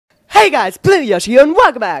Hey guys, BlueYoshi here, and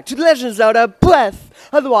welcome back to The Legend of Zelda Breath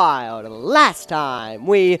of the Wild. Last time,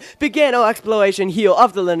 we began our exploration here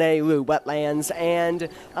of the Lanayru wetlands and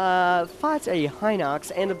fought a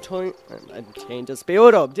Hinox and obtained a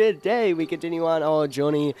Spirit Orb. Today, we continue on our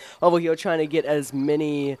journey over here trying to get as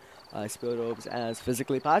many Spirit Orbs as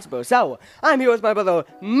physically possible. So, I'm here with my brother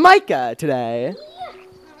Micah today.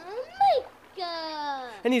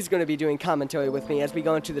 And he's going to be doing commentary with me as we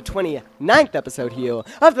go into the 29th episode here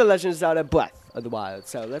of The Legend of Zelda Breath of the Wild.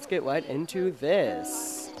 So let's get right into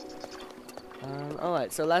this.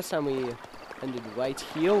 Alright, so last time we ended right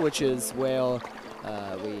here, which is where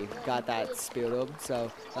we got that Spirit Orb.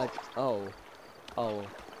 So,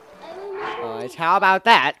 alright, how about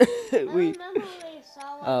that?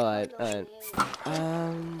 Alright.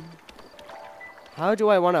 How do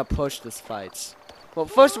I want to approach this fight? Well,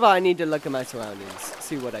 first of all, I need to look at my surroundings,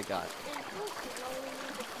 see what I got.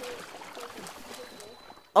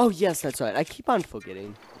 Oh, yes, that's right. I keep on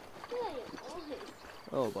forgetting.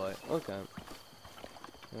 Oh, boy. Okay.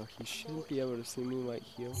 No, he shouldn't be able to see me right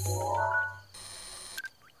here.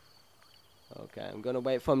 Okay, I'm going to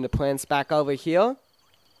wait for him to plants back over here.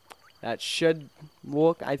 That should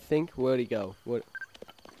work, I think. Where'd he go? What?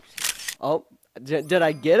 Oh, did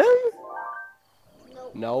I get him?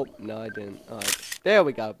 Nope, no, I didn't. Alright. There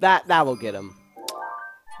we go. That will get him.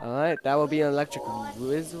 Alright, that will be an electric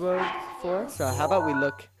wizard for us. So how about we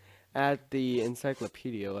look at the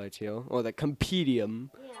encyclopedia right here, or the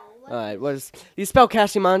compendium. Alright, these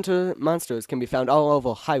spellcasting monsters can be found all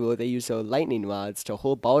over Hyrule. They use their lightning rods to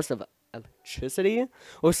hold balls of electricity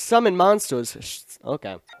or summon monsters.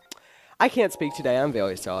 Okay. I can't speak today. I'm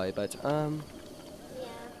very sorry, but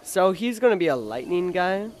so he's gonna be a lightning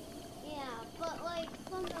guy.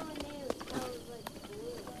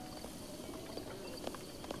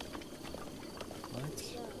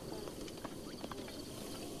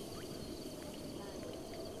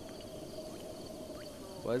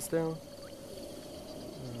 Was there?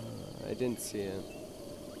 I didn't see it.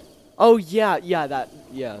 Oh yeah,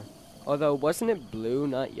 yeah. Although wasn't it blue,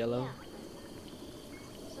 not yellow?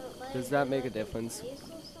 Does that make a difference?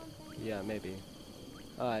 Yeah, maybe.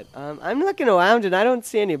 Alright, I'm looking around and I don't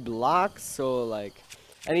see any blocks or like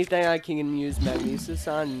anything I can use magnesis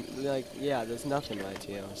on. Like, yeah, there's nothing right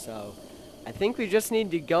here. So I think we just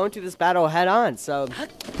need to go into this battle head on. So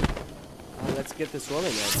let's get this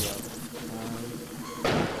rolling right here.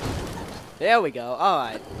 There we go.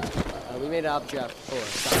 Alright. We made an object.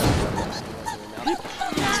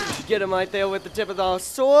 Get him right there with the tip of the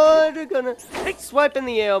sword. We're gonna swipe in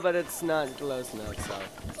the air, but it's not close enough, so.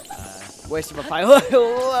 Waste of a fire.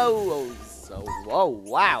 Whoa,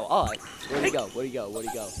 wow. Alright. Where'd he go? Where'd he go? Where'd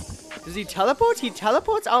he go? Does he teleport? He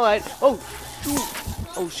teleports? Alright. Oh, shoot.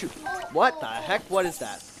 Oh, shoot. What the heck? What is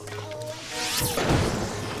that?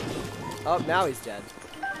 Oh, now he's dead.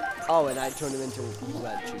 Oh, and I turned him into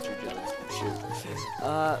red choo-choo jelly. Shoot.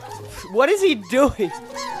 What is he doing? He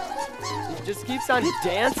just keeps on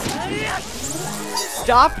dancing.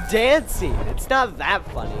 Stop dancing. It's not that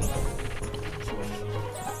funny.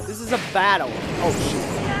 This is a battle. Oh, shoot.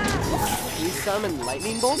 Can you summon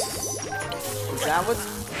lightning bolts? Is that what's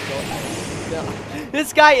going on? No.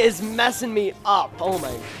 This guy is messing me up. Oh,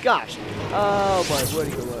 my gosh. Oh, boy. Where'd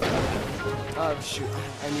he go? Oh, shoot.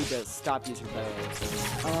 I need to stop using firearms.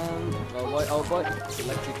 Oh, what? Oh, boy.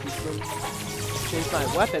 Electrocution. Change my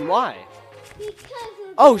weapon. Why?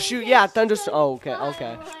 Oh, shoot. Yeah, thunderstorm. Oh,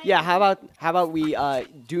 okay. Yeah, how about we,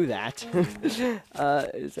 do that?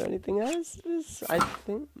 Is there anything else? I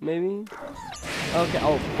think, maybe? Okay.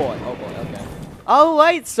 Oh, boy. Okay.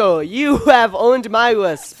 Alright, so you have earned my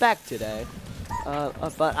respect today.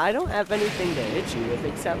 But I don't have anything to hit you with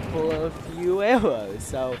except for a few arrows,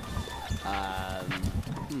 so...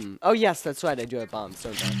 Oh yes, that's right, I do have bombs,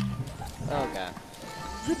 don't I? Okay.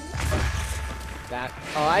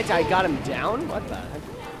 Oh, I got him down? What the heck?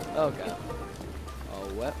 Okay. Oh,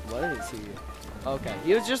 what is he? Okay,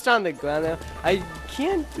 he was just on the ground there. I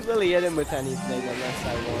can't really hit him with anything unless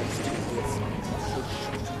I want to.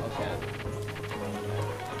 Okay.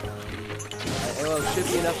 Arrow should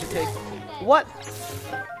be enough to take... What?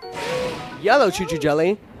 Yellow choo-choo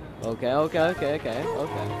jelly. Okay.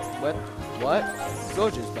 What?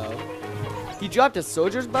 Soldier's bow. He dropped a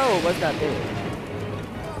soldier's bow, or what's that thing?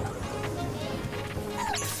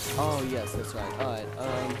 Oh, yes, that's right.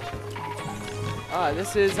 Alright,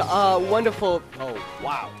 this is, wonderful. Oh,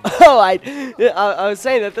 wow. I was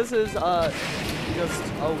saying that this is, just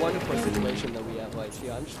a wonderful situation that we have right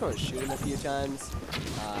here. I'm just gonna shoot him a few times.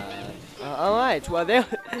 Alright, well, there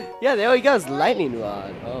he goes. Lightning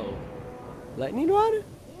rod. Oh. Lightning rod? Yeah.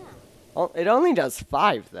 Oh, it only does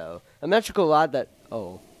 5, though. A magical rod that...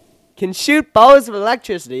 Oh. Can shoot balls of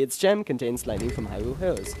electricity. Its gem contains lightning from Hyrule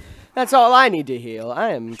Hills. That's all I need to heal. I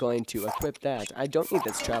am going to equip that. I don't need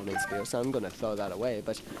this traveling spear, so I'm going to throw that away.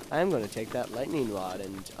 But I am going to take that lightning rod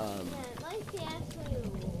and,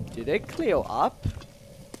 Did it clear up?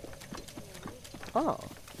 Oh.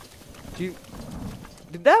 Did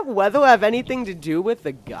that weather have anything to do with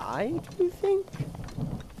the guy, do you think?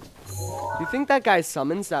 Do you think that guy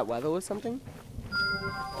summons that weather or something?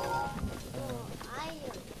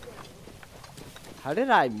 How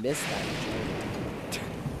did I miss that?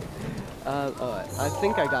 Alright. I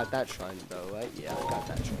think I got that shrine though, right? Yeah, I got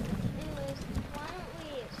that shrine.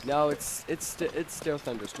 No, it's still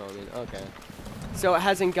thunderstorming. Okay. So it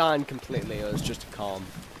hasn't gone completely. It was just calm.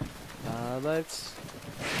 But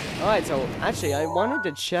alright. So actually, I wanted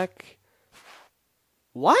to check.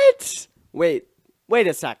 What? Wait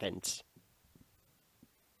a second.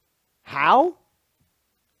 How?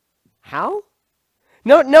 How?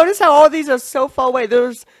 No, notice how all these are so far away.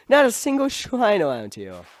 There's not a single shrine around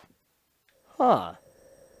here. Huh.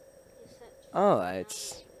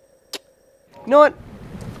 Alright. You know what?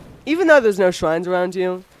 Even though there's no shrines around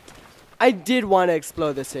you, I did want to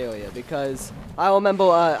explore this area because I remember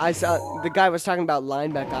I saw the guy was talking about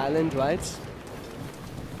Lineback Island, right?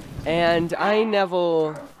 And I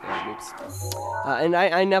never,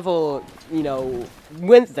 I never, you know,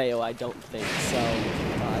 went there. I don't think so.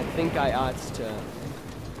 I think I ought to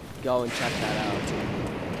go and check that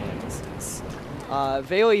out. This is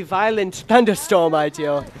very violent thunderstorm, I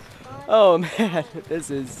tell. Oh man,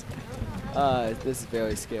 this is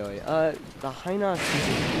very scary. The Hinox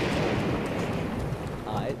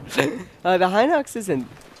isn't. The Hinox isn't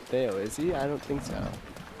there, is he? I don't think so.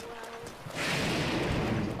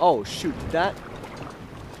 Oh shoot, that.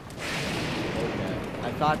 Okay,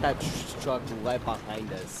 I thought that struck right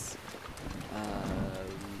behind us.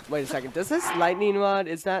 Wait a second. Does this lightning rod?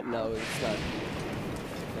 Is that? No, it's not.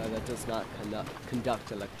 No, that does not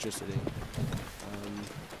conduct electricity.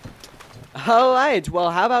 Alright,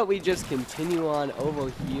 well, how about we just continue on over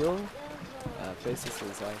here? Face this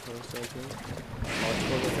is right first, right here.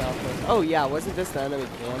 Multiple is out first. Oh, yeah, wasn't this the enemy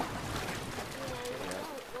camp?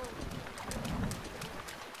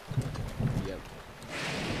 Yep.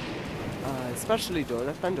 Especially during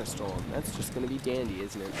a thunderstorm. That's just gonna be dandy,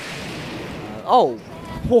 isn't it? Oh,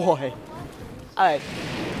 boy. Alright.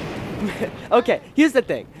 Okay, here's the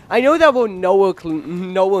thing. I know that we'll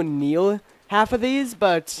nowhere near half of these,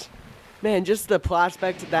 but man, just the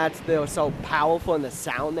prospect that they're so powerful and the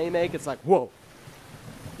sound they make, it's like, whoa.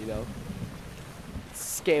 You know? It's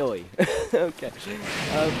scary. Okay.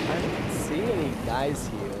 I don't see any guys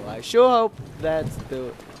here. I sure hope that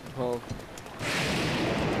the... Well...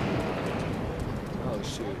 oh,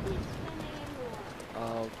 shoot.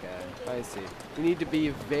 Okay, I see. We need to be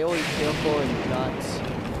very careful and not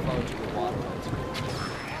fall into the water.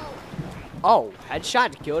 Oh,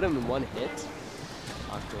 headshot killed him in one hit.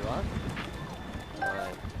 Octorok.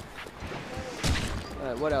 Alright.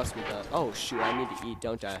 Alright, what else we got? Oh shoot, I need to eat,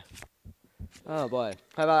 don't I? Oh boy.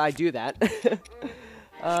 How about I do that? Yep.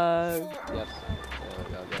 There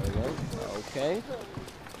we go. Okay.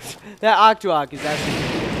 That Octorok is actually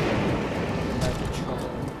trouble.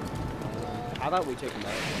 How about we take him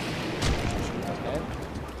out? Okay.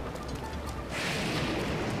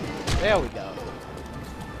 There we go.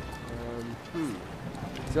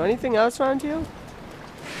 Is there anything else around here?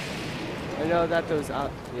 I know that those yeah,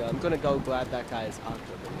 I'm gonna go grab that guy's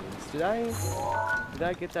octo balloons. Did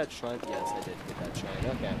I get that shrine? Yes, I did get that shrine.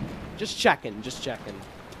 Okay. Just checking, just checking.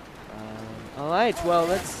 Alright, well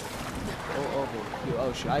let's go over here.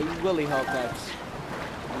 Oh shoot, I really hope that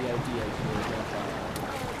the idea here is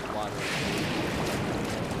water.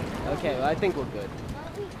 Okay, well I think we're good.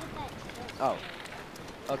 Oh.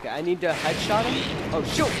 Okay, I need to headshot him. Oh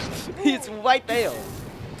shoot! He's right there!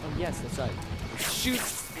 Oh yes, that's right.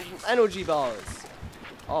 Shoots energy balls.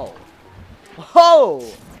 Oh.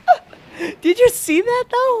 Oh! Did you see that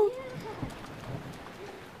though?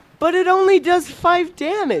 But it only does 5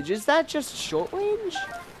 damage. Is that just short range?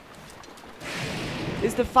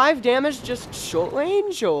 Is the 5 damage just short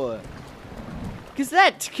range or? Because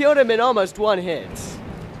that killed him in almost one hit.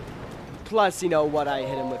 Plus, you know, what I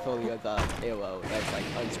hit him with earlier, the arrow. That's like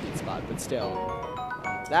unsweet spot, but still.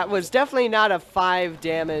 That was definitely not a 5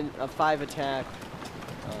 damage, a 5 attack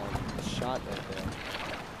shot right there.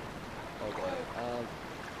 Oh boy.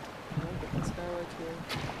 Can I get this guy right here?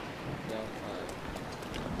 No?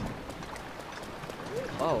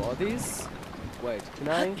 Oh, are these? Wait, can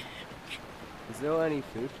I? Is there any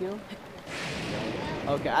food here?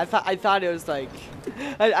 No. Okay, I thought it was like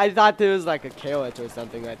I thought there was like a carrot or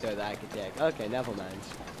something right there that I could take. Okay, never mind.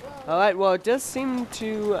 Alright, well, it does seem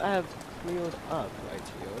to have cleared up right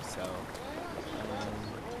here, so...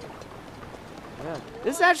 yeah.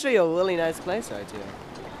 This is actually a really nice place right here.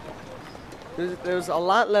 There's a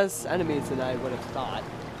lot less enemies than I would have thought.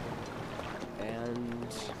 And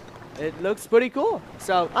it looks pretty cool.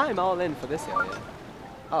 So I'm all in for this area.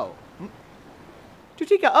 Oh.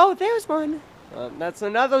 Tutika, oh, there's one. That's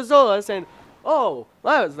another Zola saying, oh,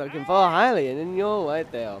 I was looking for a Hylian and you're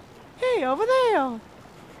right there. Hey, over there.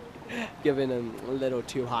 Giving him a little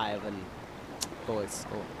too high of a voice.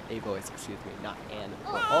 Oh, a voice, excuse me, not an.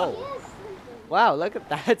 Oh. Wow, look at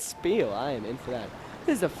that spiel. I am in for that.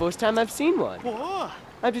 This is the first time I've seen one.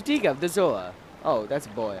 I'm Tutika of the Zola. Oh, that's a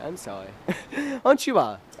boy. I'm sorry. Aren't you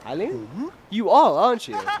a Hylian? You are, aren't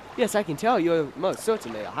you? Yes, I can tell you're most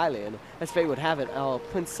certainly a Hylian. As fate would have it, our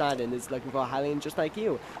Prince Sidon is looking for a Hylian just like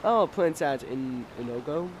you. Our Prince at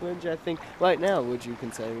Inogo Bridge, I think. Right now, would you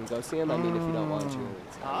consider go see him? I mean, if you don't want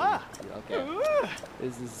to. Okay.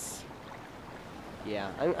 This is... yeah,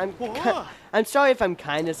 I'm sorry if I'm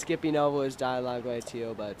kind of skipping over his dialogue right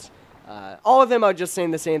here, but... all of them are just saying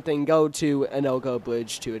the same thing. Go to Inogo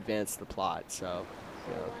Bridge to advance the plot. So,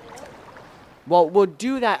 you know. Well, we'll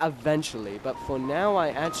do that eventually. But for now, I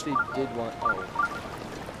actually did want. Oh,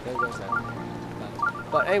 there goes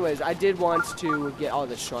that. But anyways, I did want to get all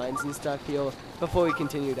the shrines and stuff here before we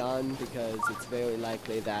continued on, because it's very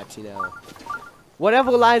likely that, you know,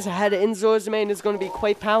 whatever lies ahead in Zora's Domain is going to be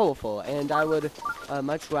quite powerful, and I would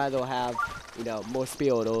much rather have, you know, more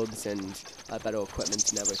spirit orbs and better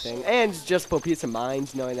equipment and everything, and just for peace of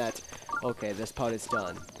mind, knowing that, okay, this part is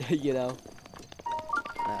done, you know?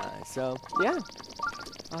 So, yeah.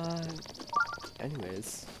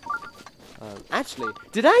 Anyways. Actually,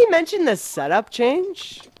 did I mention the setup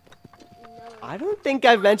change? I don't think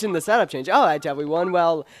I've mentioned the setup change. Alright, everyone,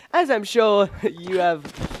 well, as I'm sure you have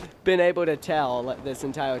been able to tell this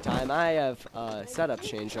entire time, I have setup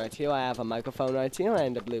change right here. I have a microphone right here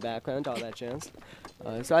and a blue background, all that jazz.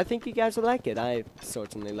 So I think you guys will like it. I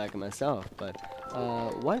certainly like it myself. But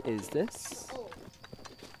what is this?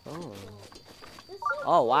 Oh.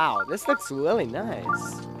 Oh wow, this looks really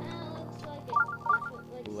nice.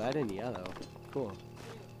 Red and yellow. Cool.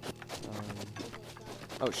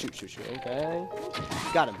 Oh shoot. Okay.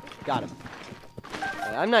 Got him.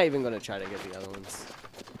 I'm not even gonna try to get the other ones.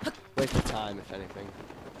 Waste of time, if anything.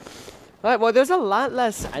 Alright, well, there's a lot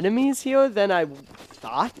less enemies here than I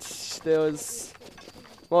thought.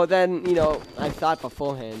 Well, then, you know, I thought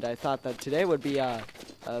beforehand. I thought that today would be a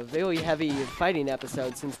very heavy fighting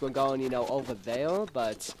episode since we're going, you know, over there.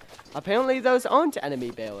 But apparently those aren't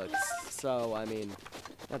enemy barracks. So, I mean,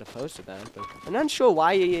 not opposed to that. But I'm not sure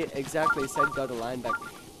why he exactly said go to Lineback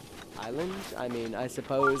Island. I mean, I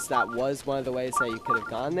suppose that was one of the ways that you could have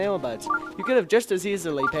gone there, but you could have just as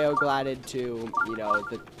easily paraglided to, you know,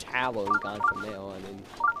 the tower and gone from there. I mean,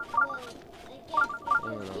 I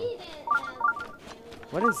don't know.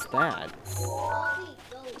 What is that?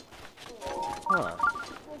 Huh.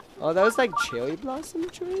 Oh, those like cherry blossom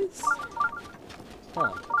trees?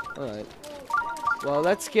 Huh. Alright. Well,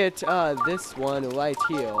 let's get this one right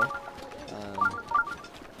here.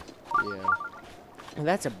 Yeah.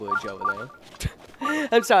 That's a bridge over there.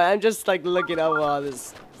 I'm sorry, I'm just like looking over all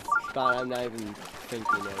this spot. I'm not even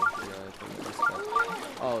thinking of, you know, anything else.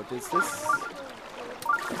 Oh, does this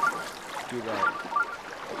do that?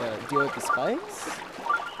 Deal with the spikes?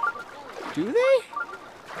 Do they?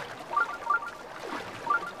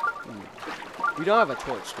 We don't have a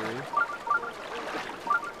torch, do we?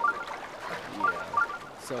 Yeah.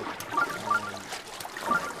 So,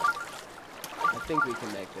 I think we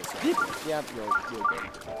can make this happen. Yep, you're good.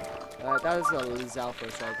 Alright, that was a Zalfo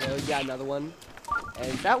shot. Okay, we got another one.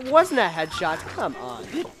 And that wasn't a headshot. Come on.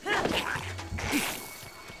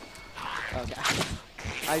 Okay.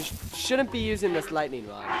 I shouldn't be using this lightning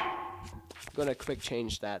rod. I'm gonna quick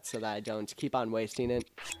change that so that I don't keep on wasting it.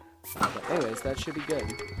 But anyways, that should be good.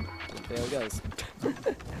 And there it goes.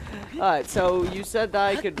 Alright, so you said that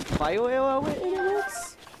I could fire arrow it in it?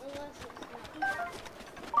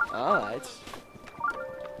 Alright.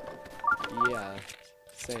 Yeah,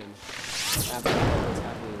 same. After what was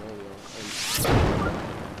happening earlier.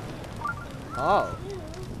 Oh.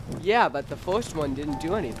 Yeah, but the first one didn't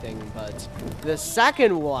do anything, but the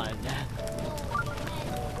second one.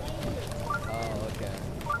 Oh, okay.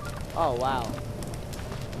 Oh, wow.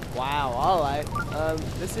 Wow, alright.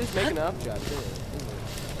 This is making an up job, isn't it?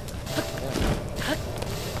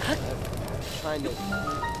 Yeah. Trying to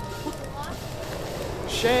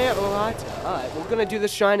share, alright. Alright, we're gonna do the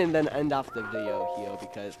shrine and then end off the video here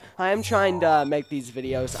because I am trying to make these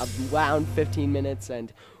videos around 15 minutes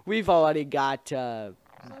and we've already got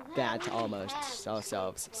that almost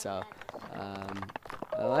ourselves. So,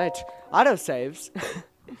 alright. Autosaves.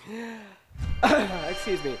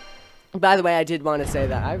 Excuse me. By the way, I did want to say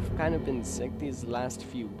that I've kind of been sick these last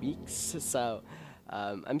few weeks, so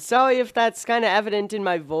I'm sorry if that's kind of evident in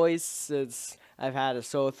my voice. I've had a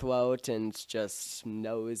sore throat and just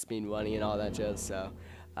nose been running and all that jazz, so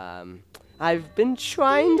I've been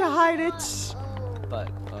trying to hide it,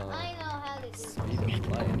 but I know how to do speed of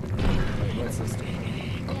play. Wait, what's this do?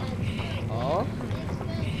 Oh?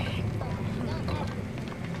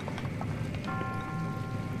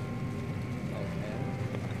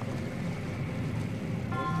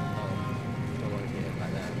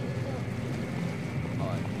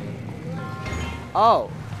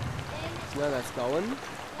 Oh, so now that's going.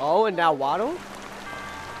 Oh, and now waddle?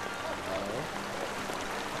 Oh.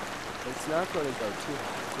 It's not going to go too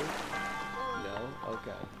high, is it? No?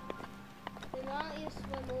 Okay. Then why don't you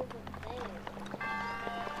swim over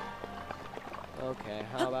there? Okay,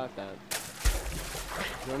 how about that?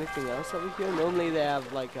 Is there anything else over here? Normally they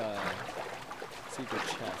have like a secret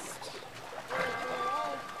chest.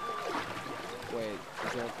 Wait,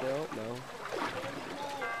 is that built? No?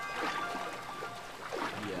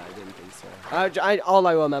 Yeah, I didn't think so. All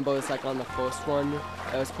I remember is like on the first one,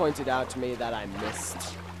 it was pointed out to me that I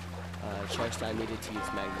missed chest. I needed to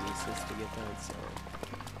use magnesis to get that. So,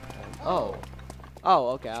 oh,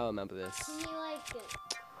 okay, I remember this. You like it?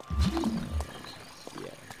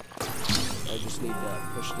 Yeah. I just need to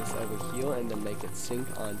push this over here and then make it sink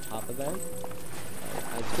on top of that.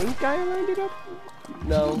 I think I lined it up.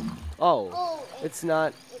 No. Oh, it's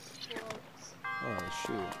not. It floats. Oh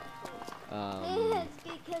shoot. It's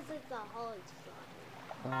because it's a hard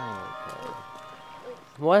slide.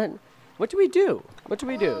 Oh, okay. What do we do? What do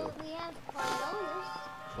we do? Well, we have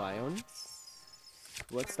Cryonis. Cryonis?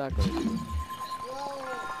 What's that going to do? Well,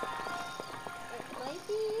 it might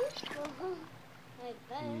be useful. I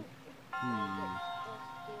bet.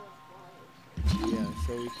 Yeah,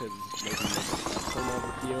 so we could maybe make a custom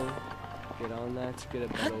over here. Get on that to get a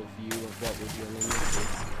better view of what we're dealing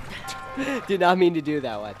with. Did not mean to do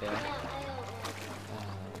that right there.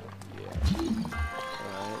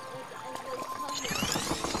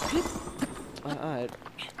 Alright.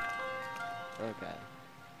 Okay.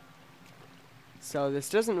 So this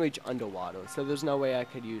doesn't reach underwater, so there's no way I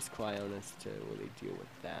could use Cryonis to really deal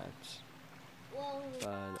with that.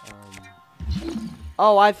 But,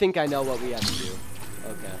 oh, I think I know what we have to do.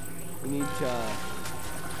 Okay. We need to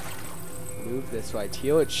move this right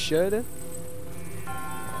here. It should.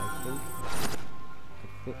 I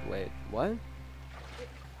think, wait, what?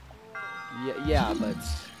 Yeah, but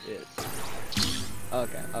it...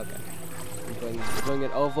 Okay. Bring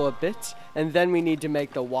it over a bit, and then we need to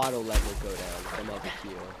make the water level go down from over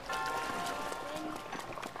here.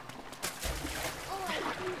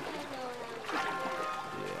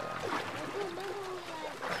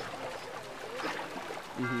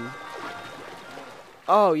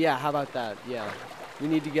 Oh yeah, how about that? Yeah, we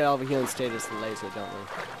need to get over here and status the laser, don't we?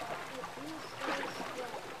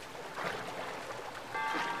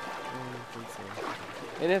 I don't think so.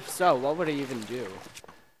 And if so, what would I even do?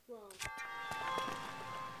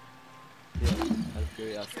 Out of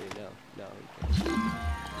curiosity, no.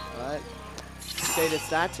 Alright. Status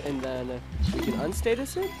that, and then we can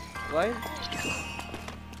unstatus it, right?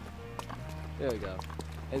 There we go.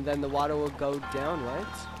 And then the water will go down, right?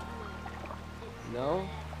 No?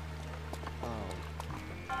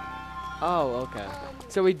 Oh, okay.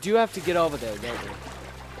 So we do have to get over there, don't we?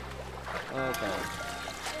 Okay.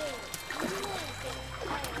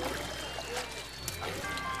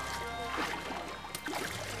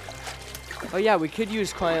 Oh yeah, we could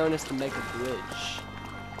use Cryonis to make a bridge.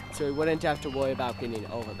 So we wouldn't have to worry about getting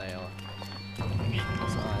over there. So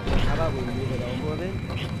how about we move it over a bit?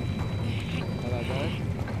 How about that?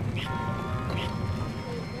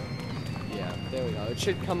 Yeah, there we go. It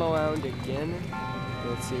should come around again.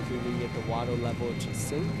 Let's see if we can get the water level to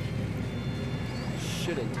sink.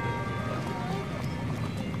 Shouldn't.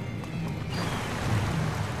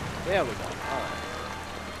 There we go. Alright.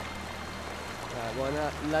 Why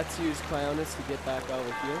not? Let's use Cryonis to get back over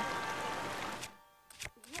here.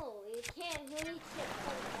 No, you can't reach it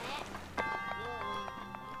from that.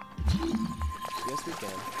 Yes, we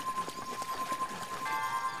can.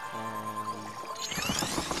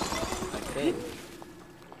 I think.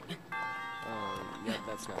 Yep,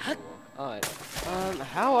 that's not gonna work. Alright.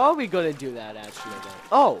 How are we gonna do that actually then?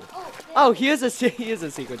 Oh, here's a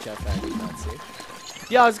secret chest I did not see.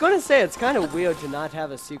 Yeah, I was gonna say it's kind of weird to not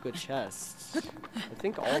have a secret chest. I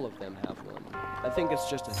think all of them have one. I think it's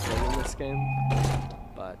just a thing in this game.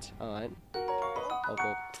 But, alright. Oh,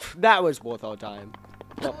 well, that was worth our time.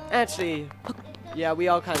 Well, actually, yeah, we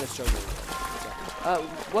all kind of struggle with that. So,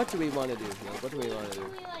 what do we want to do here? What do we want to do?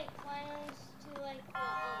 We like clowns to like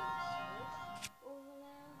switch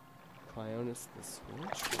over now. Clowns the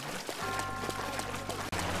switch?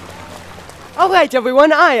 Alright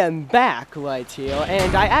everyone, I am back right here,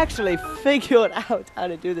 and I actually figured out how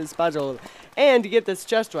to do this puzzle and to get this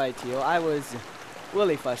just right here. I was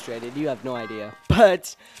really frustrated, you have no idea.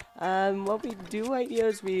 But, what we do right here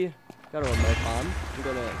is we got a remote bomb. We're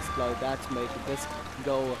gonna explode that to make this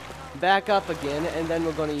go back up again, and then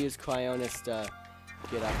we're gonna use Cryonis to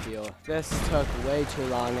get up here. This took way too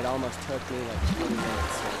long, it almost took me like 20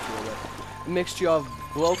 minutes right here with a mixture of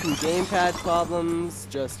broken gamepad problems,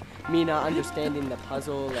 just me not understanding the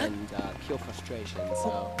puzzle, and pure frustration.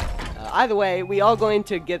 So, either way, we are going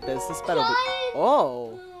to get this. This better be...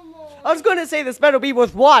 Oh! I was going to say this better be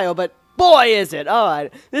worthwhile, but boy is it!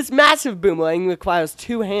 Alright, this massive boomerang requires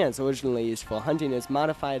 2 hands, originally used for hunting, is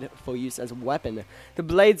modified for use as a weapon. The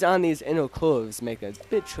blades on these inner curves make it a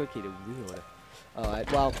bit tricky to wield.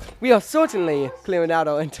 Alright, well, we are certainly clearing out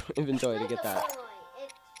our inventory to get that.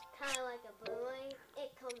 It's kind of like a boomerang.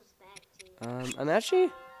 It comes back to you. I'm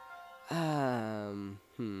actually...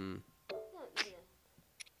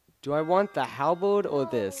 Do I want the halberd or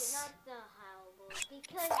this? Not the halberd,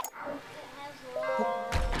 because it has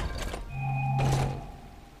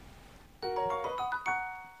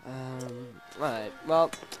Alright,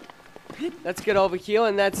 well, let's get over here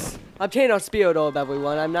and let's obtain our spirit orb,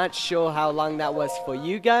 everyone. I'm not sure how long that was for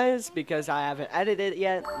you guys, because I haven't edited it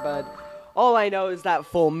yet, but all I know is that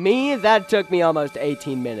for me, that took me almost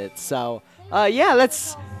 18 minutes, so, yeah,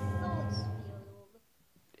 let's...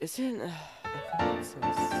 Is it... I think it's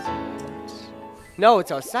our second. No,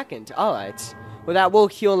 it's our second. Alright. Well, that will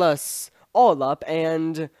heal us all up,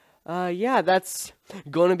 and, yeah, that's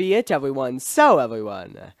gonna be it, everyone. So,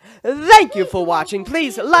 everyone, thank you for watching.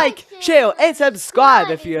 Please like, share, and subscribe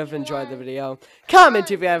if you have enjoyed the video. Comment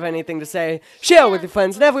if you have anything to say. Share with your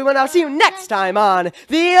friends and everyone. I'll see you next time on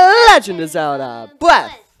The Legend of Zelda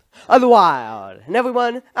Breath of the Wild. And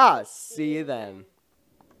everyone, I'll see you then.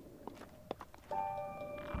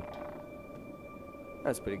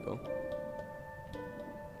 That's pretty cool.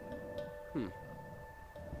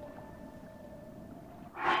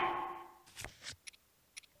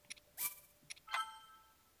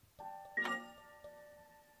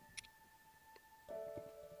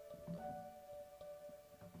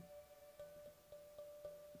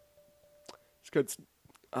 It's good.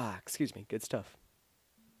 Excuse me. Good stuff.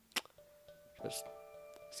 Just,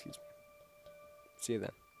 excuse me. See you then.